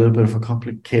doing like a little bit of a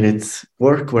complicated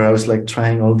work where I was like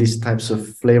trying all these types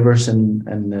of flavors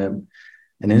and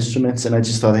instruments, and I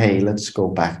just thought, hey, let's go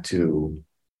back to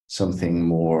something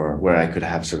more where I could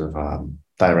have sort of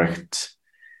direct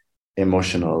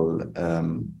emotional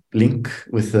link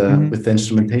with the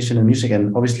instrumentation and music.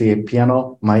 And obviously a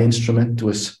piano, my instrument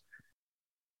was,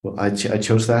 I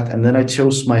chose that, and then I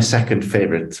chose my second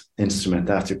favorite instrument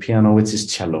after piano, which is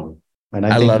cello. And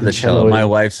I love the cello. My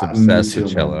wife's obsessed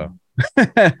with cello.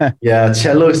 Yeah,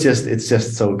 cello is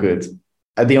just so good.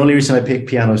 The only reason I pick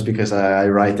piano is because I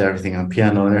write everything on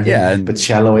piano and everything. Yeah, but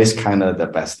cello is kind of the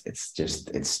best.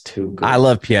 It's too good. I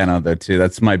love piano though too.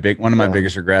 That's one of my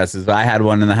biggest regrets is I had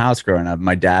one in the house growing up.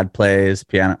 My dad plays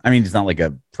piano. I mean, he's not like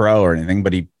a pro or anything,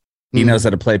 but he knows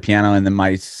how to play piano. And then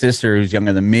my sister, who's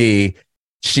younger than me,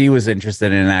 she was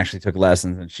interested in it and actually took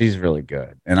lessons, and she's really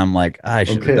good. And I'm like, I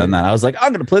should have done that. I was like,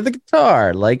 I'm going to play the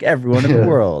guitar like everyone in the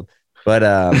world. But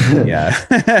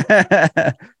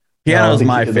yeah, piano is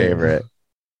my favorite.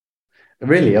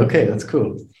 Really? Okay, that's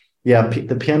cool. Yeah,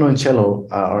 the piano and cello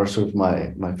are sort of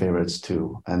my favorites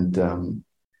too. And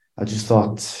I just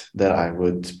thought that I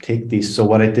would take these. So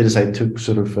what I did is I took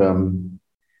sort of,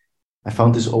 I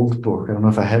found this old book. I don't know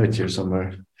if I have it here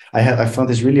somewhere. I found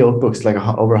this really old book. It's like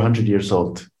over 100 years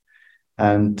old.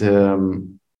 And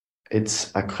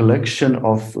it's a collection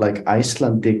of like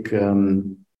Icelandic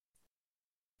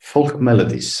folk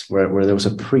melodies where there was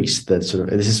a priest that sort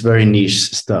of, this is very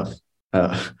niche stuff.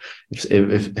 Uh,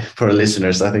 if for our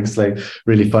listeners, I think it's like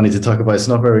really funny to talk about. It's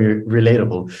not very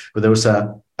relatable, but there was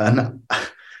a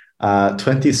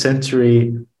 20th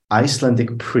century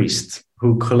Icelandic priest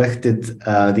who collected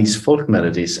these folk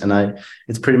melodies, and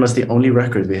it's pretty much the only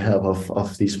record we have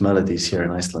of these melodies here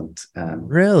in Iceland.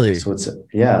 Really? So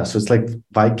it's like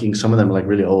Viking. Some of them are like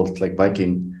really old, like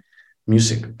Viking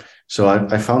music. So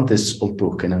I found this old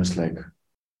book, and I was like,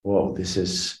 whoa,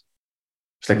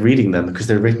 it's like reading them, because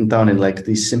they're written down in like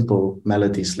these simple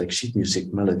melodies, like sheet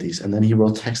music melodies. And then he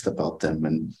wrote text about them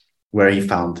and where he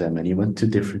found them. And he went to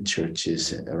different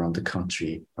churches around the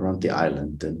country, around the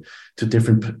island, and to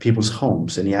different people's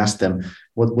homes. And he asked them,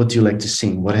 what do you like to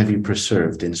sing? What have you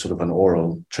preserved in sort of an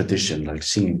oral tradition, like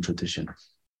singing tradition?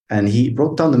 And he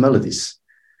wrote down the melodies.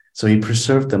 So he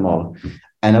preserved them all.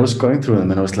 And I was going through them,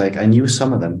 and I was like, I knew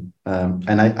some of them.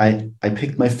 And I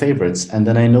picked my favorites. And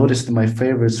then I noticed that my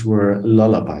favorites were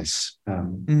lullabies.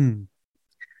 And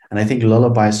I think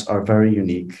lullabies are very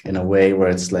unique in a way where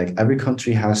it's like every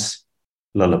country has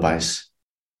lullabies.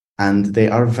 And they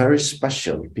are very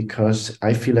special because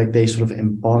I feel like they sort of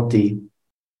embody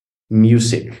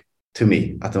music to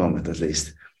me at the moment, at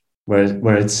least, where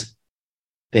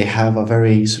they have a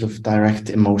very sort of direct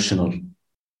emotional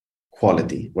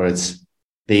quality, where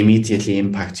they immediately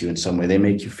impact you in some way. They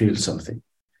make you feel something,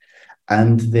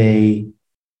 and they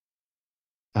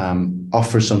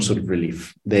offer some sort of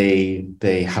relief. They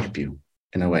help you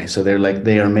in a way. So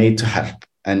they are made to help.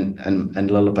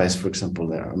 And lullabies, for example,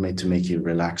 they are made to make you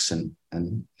relax and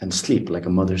sleep, like a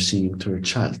mother singing to her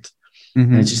child.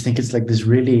 And I just think it's like this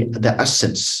really the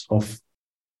essence of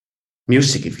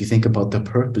music. If you think about the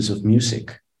purpose of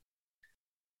music,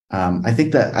 I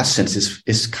think the essence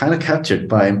is kind of captured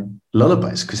by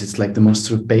lullabies, because it's like the most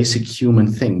sort of basic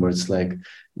human thing, where it's like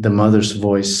the mother's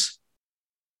voice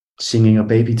singing a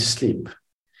baby to sleep.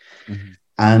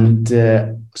 And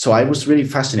so I was really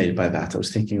fascinated by that. I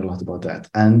was thinking a lot about that.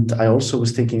 And I also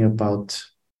was thinking about,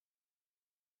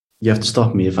 you have to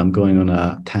stop me if I'm going on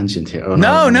a tangent here.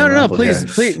 No,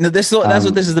 please. No, that's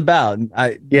what this is about.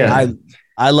 I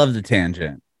love the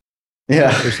tangent.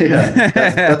 Yeah.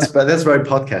 That's very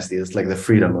podcasty. It's like the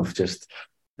freedom of just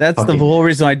That's talking. The whole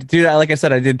reason I do that. Like I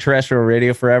said, I did terrestrial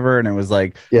radio forever, and it was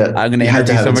like, I'm going to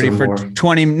interview somebody for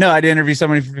 20. No, I did interview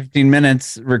somebody for 15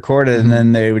 minutes recorded, and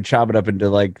then they would chop it up into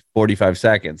like 45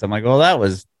 seconds. I'm like, well, that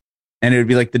was, and it would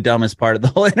be like the dumbest part of the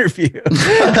whole interview.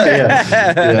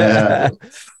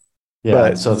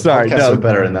 But, so podcasts are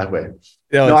better in that way.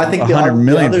 I think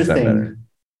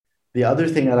the other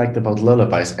thing I liked about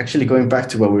lullabies, actually going back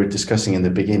to what we were discussing in the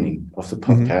beginning of the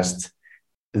podcast,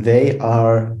 they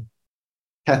are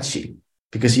catchy,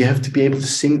 because you have to be able to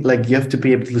sing, like you have to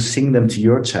be able to sing them to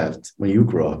your child when you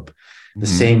grow up, the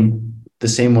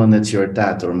same one that your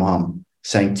dad or mom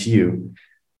sang to you,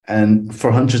 and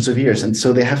for hundreds of years. And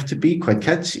so they have to be quite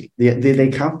catchy.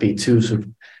 They can't be too sort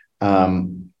of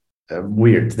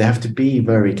weird. They have to be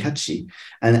very catchy.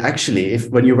 And actually,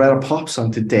 when you write a pop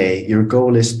song today, your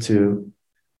goal is to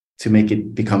make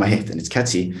it become a hit, and it's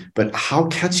catchy. But how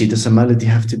catchy does a melody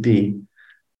have to be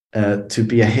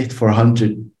a hit for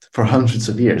hundreds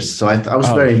of years? So I was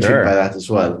very intrigued by that as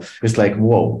well. It's like,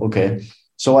 whoa, okay.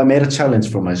 So I made a challenge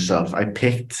for myself. I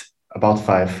picked about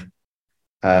 5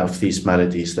 of these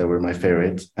melodies that were my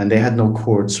favorite, and they had no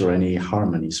chords or any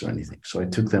harmonies or anything. So I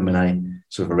took them and I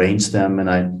sort of arranged them, and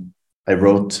I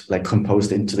wrote, like,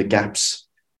 composed into the gaps,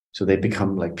 so they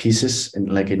become like pieces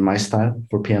in my style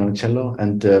for piano and cello.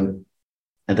 And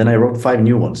then I wrote 5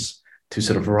 new ones to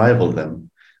sort of rival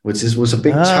them, which was a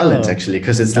big challenge, actually,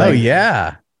 because it's like,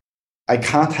 I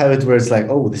can't have it where it's like,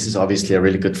 oh, this is obviously a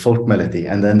really good folk melody,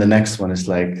 and then the next one is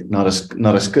like not as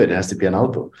good. It has to be an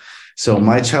album. So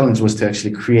my challenge was to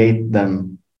actually create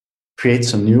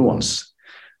some new ones.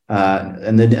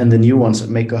 And the new ones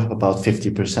make up about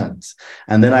 50%.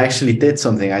 And then I actually did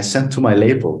something. I sent to my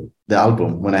label the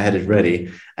album when I had it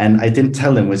ready, and I didn't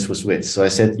tell them which was which. So I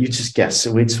said, you just guess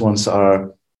which ones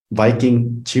are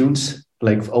Viking tunes,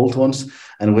 like old ones,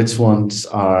 and which ones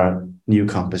are new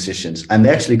compositions. And they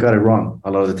actually got it wrong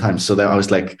a lot of the time. So I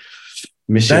was like,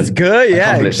 mission That's good.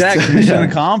 Yeah, exactly. Mission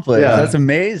accomplished. Yeah. That's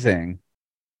amazing.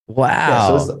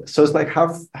 Wow. Yeah, so it's like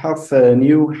half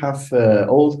new, half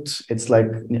old. It's like,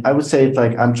 I would say it's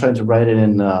like I'm trying to write it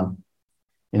in a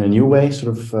new way,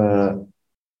 sort of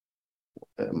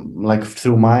like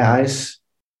through my eyes.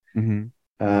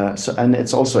 So, and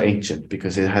it's also ancient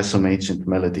because it has some ancient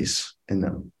melodies in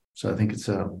them. So I think it's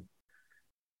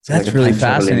that's like really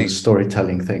fascinating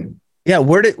storytelling thing. Yeah.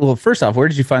 First off, where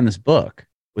did you find this book?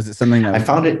 Was it something that I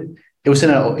found it? It was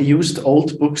in a used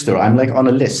old bookstore. I'm like on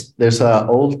a list. There's a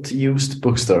old used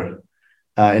bookstore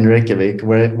in Reykjavik,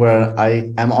 where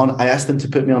I am on. I asked them to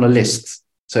put me on a list.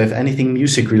 So if anything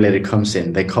music related comes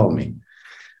in, they call me.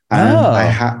 And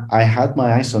I had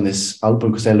my eyes on this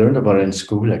album because I learned about it in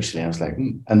school, actually. I was like,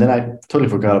 and then I totally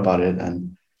forgot about it.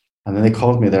 And then they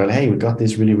called me. They're like, hey, we got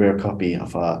this really rare copy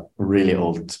of a really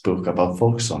old book about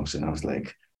folk songs. And I was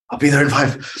like, I'll be there in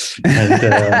 5.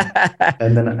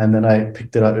 And then I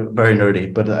picked it up, very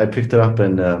nerdy, but I picked it up,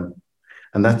 and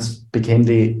that became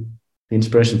the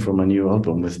inspiration for my new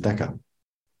album with Decca.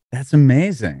 That's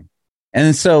amazing.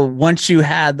 And so once you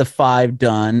had the 5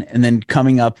 done and then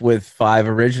coming up with 5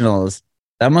 originals,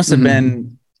 that must have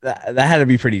been, that had to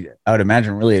be pretty, I would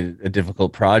imagine, really a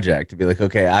difficult project to be like,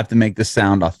 okay, I have to make this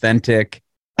sound authentic,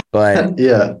 but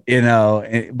yeah,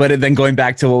 but then going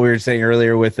back to what we were saying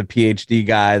earlier with the PhD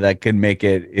guy that can make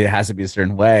it has to be a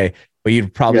certain way, but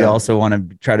you'd probably also want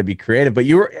to try to be creative. But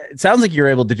it sounds like you were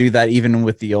able to do that even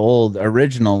with the old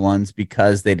original ones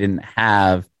because they didn't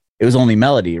have, it was only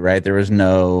melody, right? There was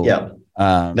no. Yeah.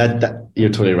 That you're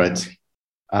totally right.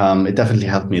 It definitely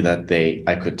helped me that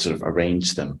I could sort of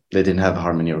arrange them. They didn't have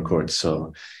harmony or chords,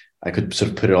 so I could sort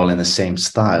of put it all in the same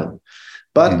style.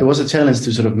 But it was a challenge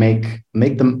to sort of make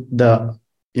them the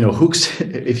hooks,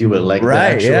 if you will, like the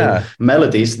actual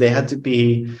melodies. They had to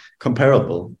be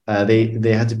comparable.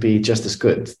 They had to be just as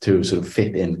good to sort of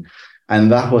fit in.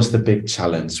 And that was the big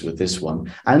challenge with this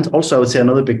one. And also, I would say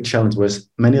another big challenge was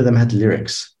many of them had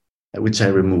lyrics, which I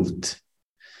removed.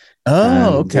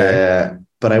 Okay.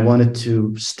 But I wanted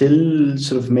to still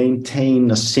sort of maintain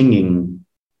a singing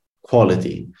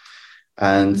quality.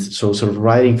 And so sort of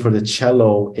writing for the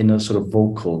cello in a sort of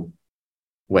vocal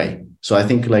way. So I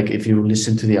think like if you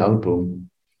listen to the album,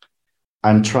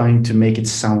 I'm trying to make it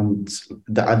sound,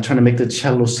 I'm trying to make the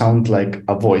cello sound like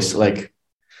a voice, like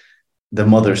the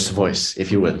mother's voice,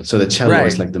 if you will. So the cello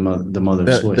is like the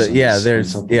mother's voice.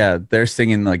 They're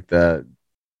singing like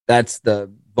that's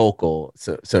the vocal,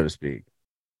 so to speak.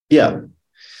 Yeah.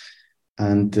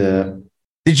 And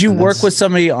did you work with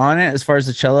somebody on it as far as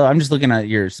the cello? I'm just looking at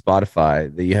your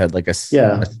Spotify that you had like a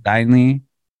Steinley.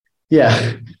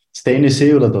 Yeah. Steini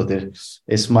Sigurðardóttir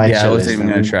is my cellist. I wasn't even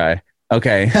going to try.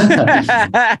 Okay.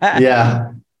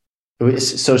 Yeah.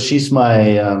 So she's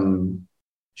my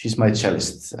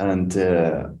cellist, and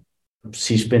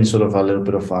she's been sort of a little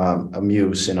bit of a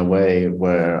muse in a way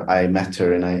where I met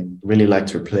her and I really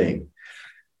liked her playing.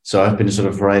 So I've been sort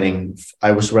of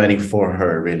I was writing for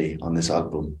her really on this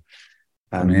album.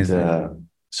 And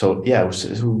so yeah, it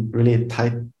was really a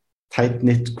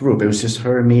tight-knit group. It was just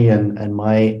her, me, and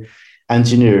my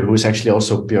engineer, who is actually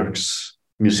also Björk's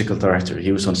musical director.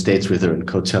 He was on stage with her in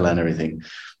Coachella and everything.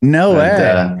 No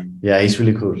way. Yeah, he's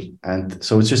really cool. And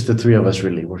so it's just the 3 of us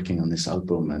really working on this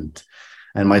album.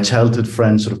 And my childhood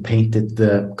friend sort of painted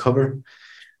the cover.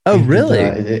 Oh, really?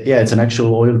 It's an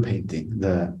actual oil painting,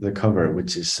 the cover,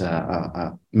 which is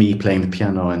me playing the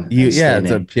piano and it's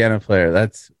a piano player.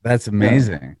 That's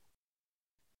amazing.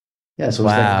 Yeah, so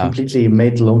it's like completely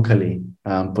made locally,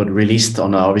 but released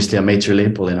on obviously a major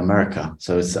label in America.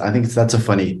 So I think that's a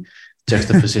funny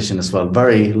juxtaposition as well.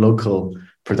 Very local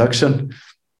production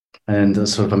and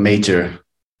sort of a major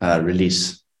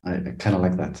release. I kind of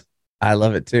like that. I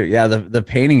love it too. Yeah, the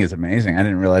painting is amazing. I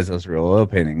didn't realize it was real oil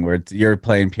painting where you're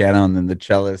playing piano and then the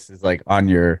cellist is like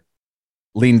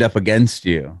leaned up against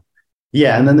you.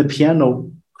 Yeah, and then the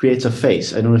piano creates a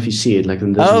face. I don't know if you see it. Like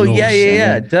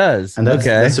it does. And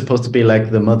that's supposed to be like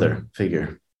the mother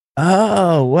figure.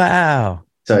 Oh wow!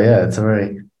 So yeah, it's a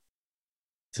very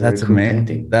that's cool amazing.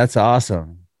 Painting. That's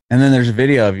awesome. And then there's a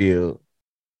video of you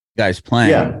guys playing.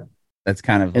 Yeah, that's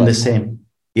kind of in the same.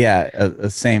 Yeah,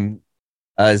 the same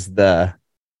as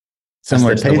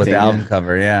similar to with the album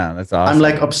cover. Yeah, that's awesome.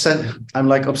 I'm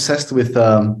like obsessed with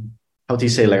how do you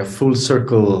say, like a full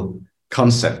circle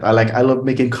concept. I love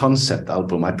making concept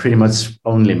album. I pretty much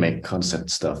only make concept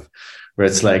stuff where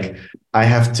it's like I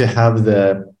have to have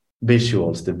the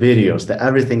visuals, the videos, the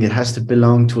everything. It has to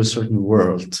belong to a certain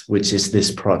world, which is this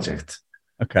project.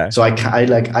 Okay. So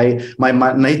my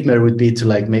nightmare would be to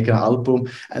like make an album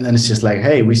and then it's just like,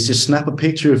 hey, we just snap a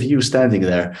picture of you standing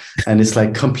there and it's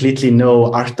like completely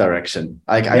no art direction.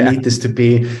 Like I need this to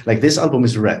be like, this album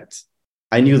is red.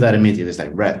 I knew that immediately. It's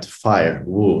like red, fire,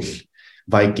 wolf,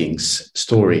 Vikings,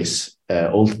 stories,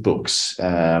 old books,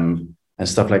 and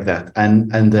stuff like that.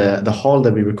 And the hall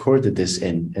that we recorded this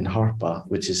in Harpa,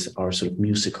 which is our sort of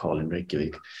music hall in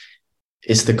Reykjavik,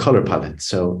 is the color palette.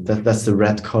 So that's the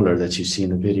red color that you see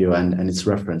in the video, and it's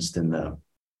referenced in the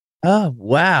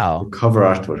cover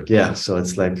artwork. Yeah, so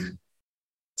it's like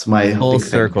it's my full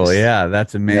circle. Yeah,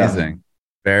 that's amazing. Yeah.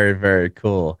 Very, very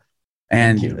cool.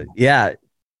 And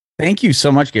thank you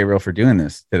so much, Gabriel, for doing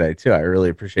this today too. I really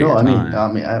appreciate No, your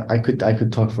time. I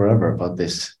could talk forever about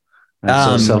this.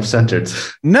 I'm so self-centered.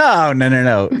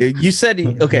 No. You said,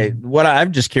 okay,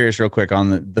 I'm just curious real quick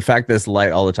on the fact that it's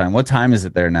light all the time. What time is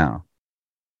it there now?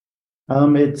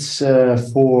 It's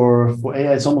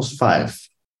it's almost 5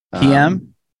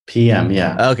 p.m. PM,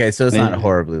 yeah. Okay, so it's not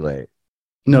horribly late.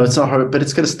 No, it's not horrible, but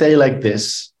it's gonna stay like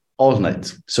this all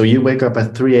night. So you wake up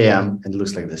at 3 a.m. and it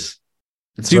looks like this.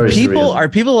 Are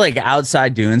people like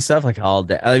outside doing stuff like all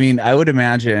day? I mean, I would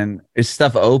imagine, is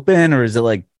stuff open or is it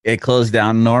like it closed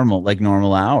down normal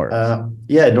hours?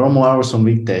 Yeah, normal hours on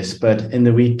weekdays, but in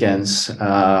the weekends,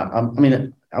 I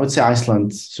mean, I would say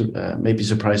Iceland maybe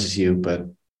surprises you, but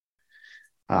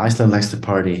Iceland likes to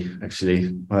party. Actually,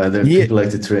 people like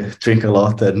to drink a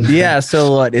lot. And yeah.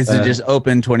 So what is it? Just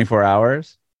open 24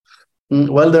 hours?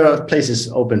 Well, there are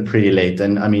places open pretty late,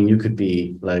 and I mean, you could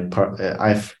be like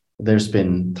there's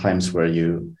been times where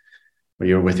you're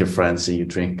with your friends and you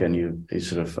drink and you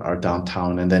sort of are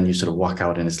downtown and then you sort of walk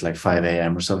out and it's like 5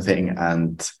 a.m. or something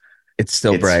and it's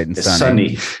still bright and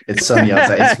sunny. It's sunny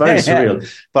outside. It's very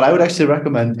surreal. But I would actually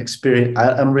recommend experience.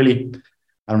 I don't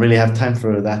really have time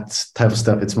for that type of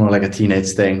stuff. It's more like a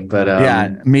teenage thing. But yeah,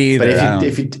 me either.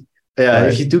 But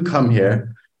if you do come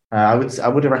here, I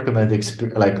would recommend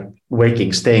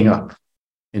staying up.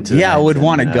 I would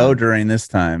want to go during this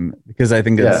time because I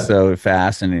think it's so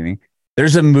fascinating.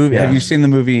 There's a movie. Yeah. Have you seen the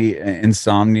movie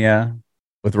Insomnia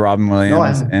with Robin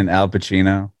Williams and Al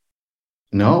Pacino?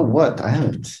 No, what? I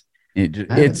haven't.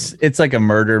 It's like a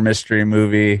murder mystery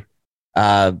movie,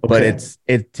 but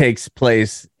it takes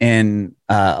place in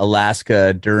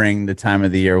Alaska during the time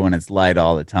of the year when it's light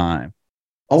all the time.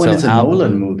 Oh, and it's a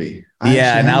Nolan movie.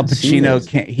 And Al Pacino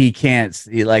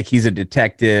he's a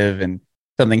detective and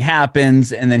something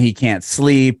happens and then he can't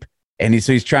sleep and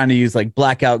he's trying to use like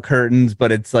blackout curtains,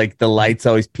 but it's like the light's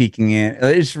always peeking in.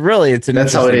 That's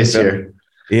how it is here.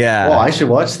 Yeah. Well, I should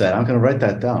watch that. I'm going to write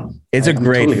that down. It's a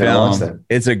great film.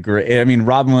 It's a great. I mean,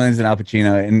 Robin Williams and Al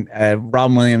Pacino, and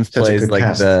Robin Williams plays like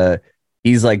cast.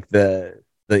 He's like the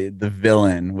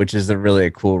villain, which is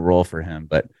a cool role for him.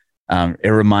 But it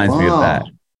reminds me of that.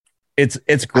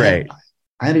 It's great.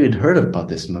 I hadn't even heard about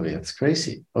this movie. It's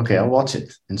crazy. Okay, I'll watch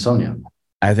it. Insomnia.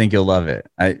 I think you'll love it.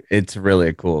 It's really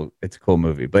a cool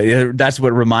movie. But that's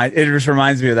what it just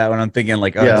reminds me of that when I'm thinking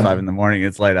like, it's 5 a.m,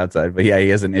 it's light outside. But yeah, he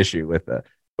has an issue with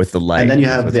the light. And then you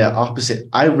have the opposite.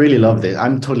 I really love this.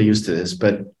 I'm totally used to this,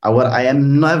 but what I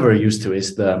am never used to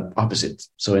is the opposite.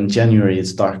 So in January,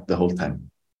 it's dark the whole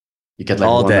time. You get like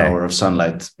all 1 hour of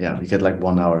sunlight. Yeah, you get like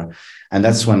 1 hour, and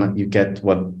that's when you get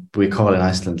what we call in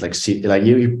Iceland it's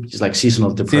like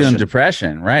seasonal depression. Seasonal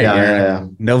depression, right? Yeah.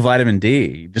 No vitamin D.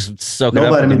 You just soak it up. No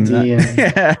vitamin D,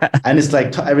 and it's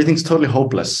like everything's totally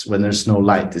hopeless when there's no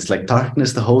light. It's like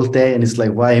darkness the whole day, and it's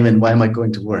like why am I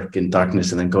going to work in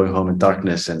darkness and then going home in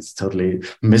darkness, and it's totally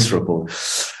miserable.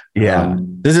 Yeah.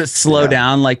 Does it slow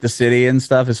down like the city and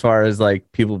stuff as far as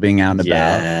like people being out and about?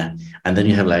 Yeah. And then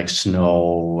you have like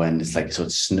snow and it's like, so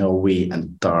it's snowy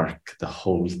and dark the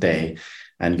whole day.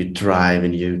 And you drive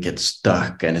and you get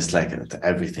stuck and it's like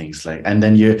everything's like, and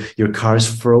then your car is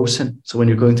frozen. So when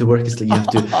you're going to work, it's like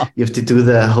you have to do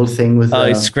the whole thing with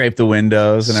you scrape the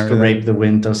windows and everything. Scrape the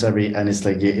windows and it's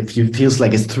like if you feels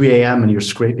like it's 3 a.m. and you're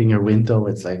scraping your window,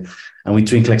 it's like, and we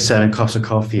drink like 7 cups of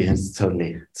coffee and it's a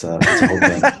whole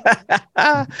thing.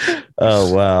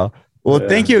 Oh wow. Well,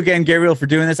 thank you again, Gabriel, for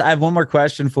doing this. I have one more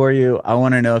question for you. I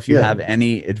want to know if you have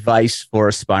any advice for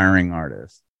aspiring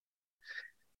artists.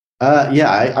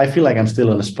 I feel like I'm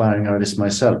still an aspiring artist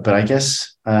myself, but I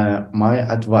guess my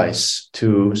advice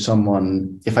to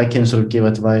someone, if I can sort of give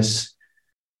advice,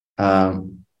 to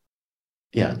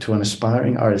an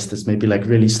aspiring artist that's maybe like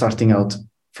really starting out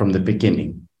from the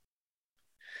beginning,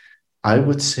 I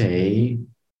would say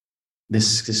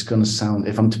this is going to sound,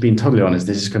 if I'm being totally honest,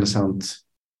 this is going to sound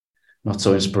not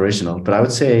so inspirational, but I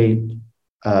would say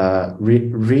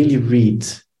really read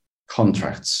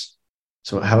contracts.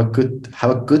 So have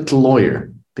a good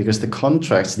lawyer, because the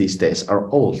contracts these days are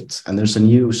old and there's a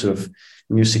new sort of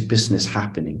music business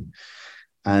happening,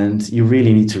 and you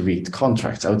really need to read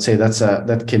contracts. I would say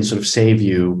that can sort of save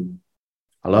you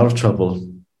a lot of trouble,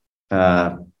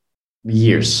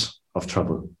 years of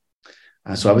trouble.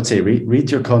 So I would say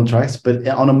read your contracts, but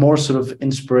on a more sort of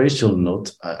inspirational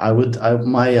note,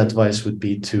 my advice would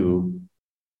be to,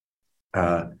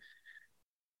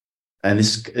 and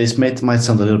this might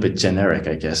sound a little bit generic,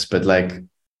 I guess, but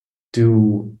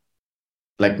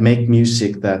make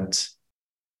music that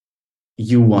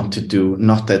you want to do,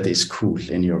 not that is cool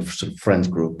in your sort of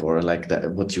friend group, or like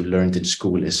that what you learned in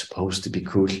school is supposed to be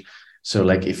cool. So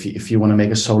like if you want to make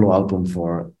a solo album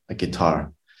for a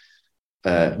guitar,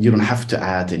 you don't have to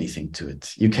add anything to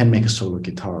it. You can make a solo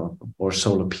guitar or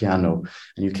solo piano,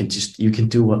 and you can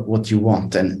do what you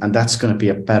want, and that's going to be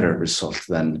a better result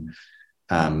than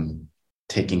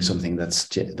taking something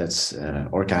that's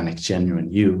organic,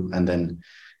 genuine you, and then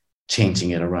changing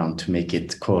it around to make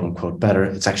it quote unquote better.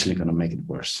 It's actually going to make it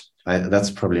worse. That's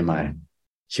probably my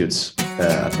huge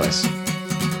advice.